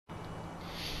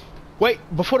Wait,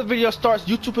 before the video starts,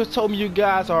 YouTube has told me you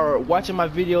guys are watching my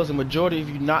videos and majority of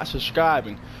you not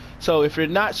subscribing. So if you're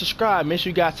not subscribed, make sure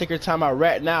you guys take your time out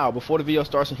right now before the video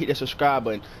starts and hit that subscribe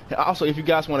button. And also, if you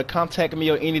guys want to contact me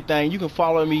or anything, you can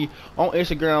follow me on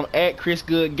Instagram at Chris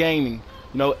Good Gaming.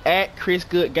 You know, at Chris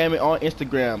Good Gaming on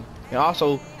Instagram. And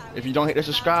also, if you don't hit the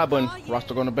subscribe button,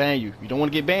 Rockstar gonna ban you. You don't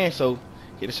want to get banned, so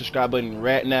hit the subscribe button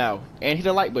right now and hit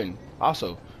the like button.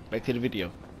 Also, back to the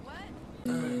video.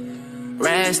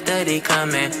 Rad study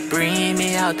coming, bring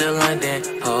me out to London.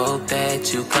 Hope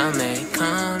that you come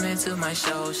into my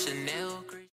show, Chanel.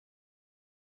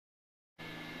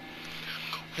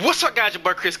 What's up, guys? Your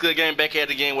boy Chris Good Game back at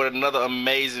it again with another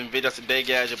amazing video. Today,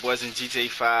 guys, your boys in GTA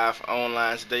 5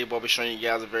 online. Today, your boy will be showing you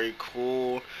guys a very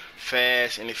cool,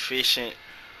 fast, and efficient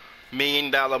 $1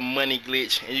 million money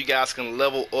glitch, and you guys can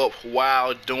level up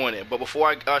while doing it. But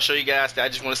before I show you guys that, I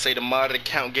just want to say the modded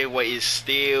account giveaway is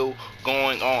still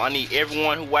going on. I need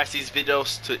everyone who watches these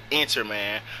videos to enter,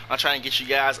 man. I'm trying to get you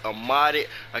guys a modded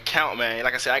account, man.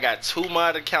 Like I said, I got 2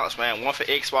 modded accounts, man. One for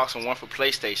Xbox and one for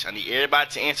PlayStation. I need everybody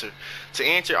to enter. To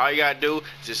enter, all you gotta do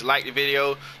is just like the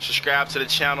video, subscribe to the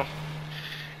channel,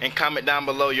 and comment down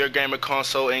below your gamer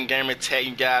console and gamer tag.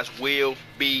 You guys will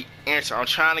be entered. I'm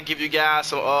trying to give you guys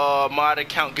some mod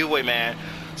account giveaway, man.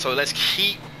 So let's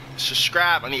keep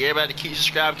subscribing. I need everybody to keep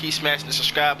subscribing, keep smashing the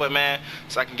subscribe button, man,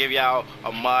 so I can give y'all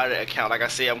a mod account. Like I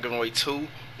said, I'm giving away 2,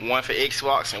 one for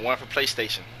Xbox and one for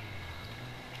PlayStation.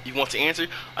 You want to enter?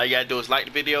 All you gotta do is like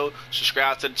the video,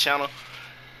 subscribe to the channel,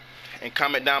 and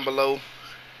comment down below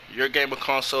your gamer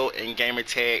console and gamer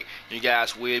tag. You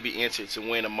guys will be entered to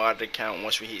win a modded account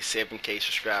once we hit 7K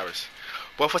subscribers.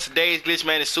 But for today's glitch,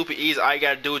 man, it's super easy. All you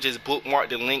gotta do is just bookmark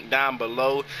the link down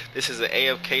below. This is an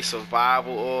AFK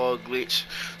survival glitch.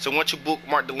 So once you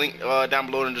bookmark the link down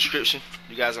below in the description,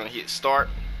 you guys are gonna hit start,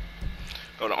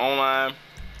 go to online,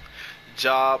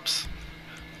 jobs,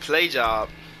 play job,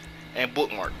 and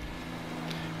bookmark.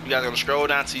 You guys are gonna scroll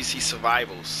down till you see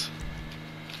survivals.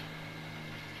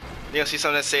 You're gonna see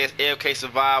something that says AFK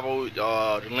Survival.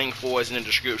 The link for it is in the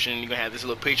description. You're gonna have this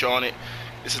little picture on it.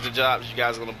 This is the job that you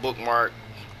guys are gonna bookmark.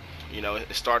 You know, and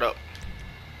start up.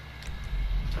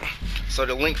 So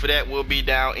the link for that will be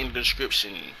down in the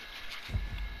description.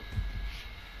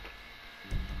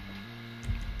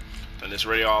 Turn this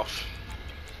radio off.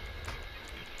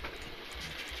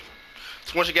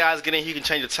 So once you guys get in here, you can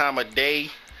change the time of day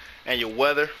and your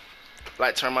weather.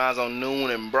 Like turn mine on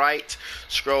noon and bright.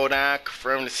 Scroll down,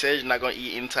 confirm the settings. You're not gonna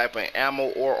eat any type of ammo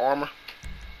or armor.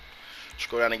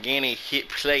 Scroll down again and hit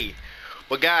play.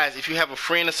 But guys, if you have a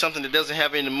friend or something that doesn't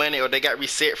have any money, or they got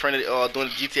reset from doing the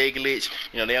GTA glitch,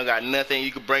 you know, they don't got nothing,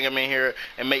 you can bring them in here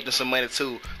and make them some money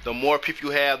too. The more people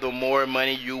you have, the more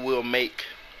money you will make.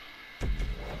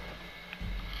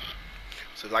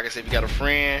 So like I said, if you got a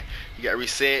friend, you got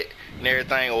reset and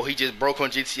everything, or he just broke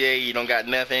on GTA, you don't got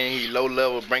nothing, he low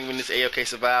level, bring him in this AFK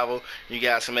survival, you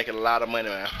guys can make a lot of money,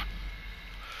 man.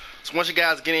 So once you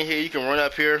guys get in here, you can run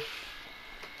up here,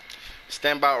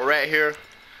 stand by right here,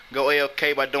 go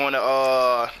AFK by doing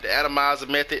the atomizer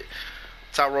method,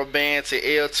 top row band to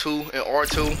L2 and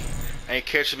R2, and you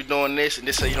carefully be doing this, and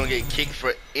this so you don't get kicked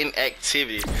for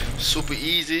inactivity. Super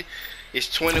easy. It's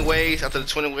 20 ways. After the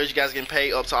 20 ways, you guys getting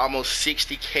paid up to almost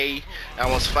 60K,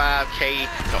 almost 5K in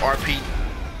RP.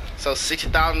 So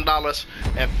 $60,000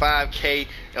 and 5K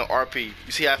in RP.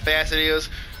 You see how fast it is?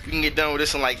 You can get done with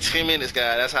this in like 10 minutes,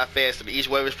 guys. That's how fast it is. Each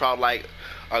wave is probably like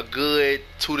a good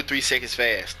 2 to 3 seconds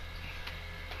fast.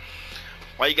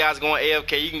 While you guys going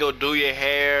AFK, you can go do your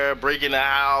hair, break in the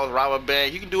house, rob a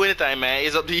bank. You can do anything, man.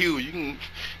 It's up to you. You can,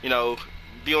 you know,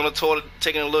 be on the toilet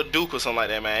taking a little duke or something like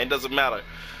that, man. It doesn't matter.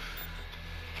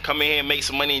 Come in here and make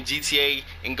some money in GTA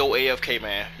and go AFK,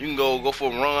 man. You can go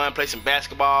for a run, play some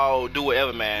basketball, do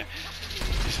whatever, man.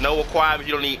 There's no requirement.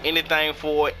 You don't need anything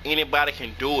for it. Anybody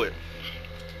can do it.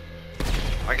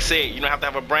 Like I said, you don't have to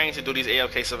have a brain to do these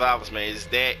AFK survivals, man. It's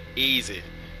that easy.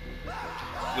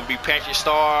 You can be Patrick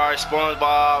Star,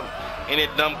 SpongeBob, any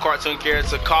dumb cartoon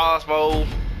character, Cosmo,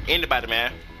 anybody,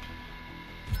 man.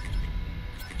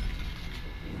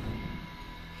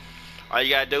 All you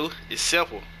gotta do is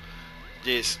simple.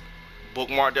 Just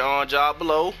bookmark the job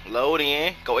below, load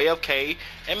in, go AFK,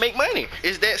 and make money.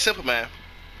 It's that simple, man.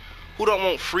 Who don't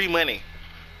want free money?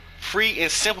 Free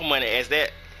and simple money as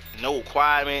that. No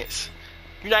requirements.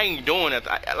 You're not even doing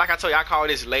nothing. Like I told you, I call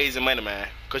this lazy money, man.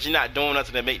 Because you're not doing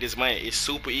nothing to make this money. It's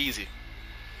super easy.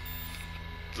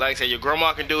 Like I said, your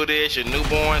grandma can do this, your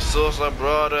newborn sister,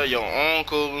 brother, your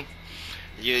uncle,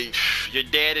 your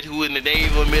daddy who in the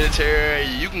Navy or military.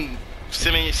 You can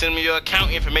send me your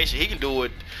account information. He can do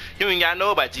it. He don't even gotta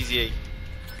know about GTA.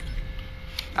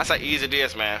 That's how easy it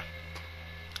is, man.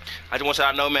 I just want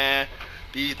y'all to know, man,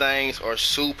 these things are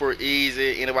super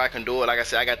easy. Anybody can do it. Like I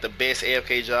said, I got the best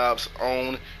AFK jobs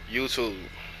on YouTube.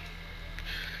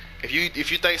 If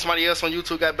you think somebody else on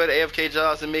YouTube got better AFK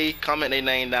jobs than me, comment their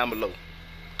name down below.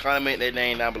 Comment their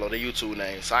name down below, their YouTube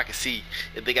name, so I can see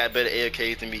if they got better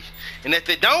AFKs than me. And if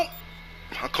they don't,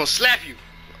 I'm gonna slap you.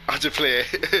 I'm just playing.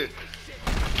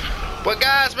 But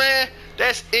guys, man,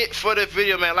 that's it for the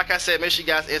video, man. Like I said, make sure you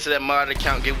guys enter that modded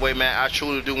account giveaway, man. I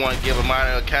truly do want to give a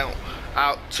modded account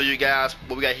out to you guys,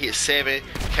 but we gotta hit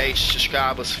 7K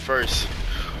subscribers first.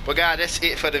 But guys, that's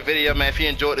it for the video, man. If you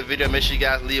enjoyed the video, make sure you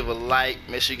guys leave a like,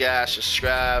 make sure you guys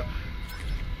subscribe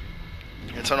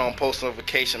and turn on post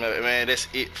notification, man. That's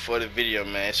it for the video,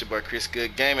 man. It's your boy Chris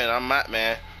Good Gaming. I'm out,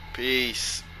 man.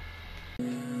 Peace.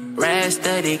 Rad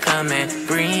Study coming,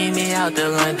 bring me out to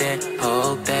London.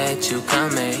 Hope that you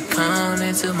come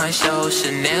into my show.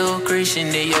 Chanel, Christian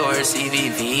Dior,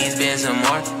 CVV's, been some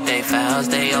more. They files,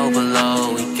 they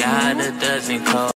overload. We got a dozen codes.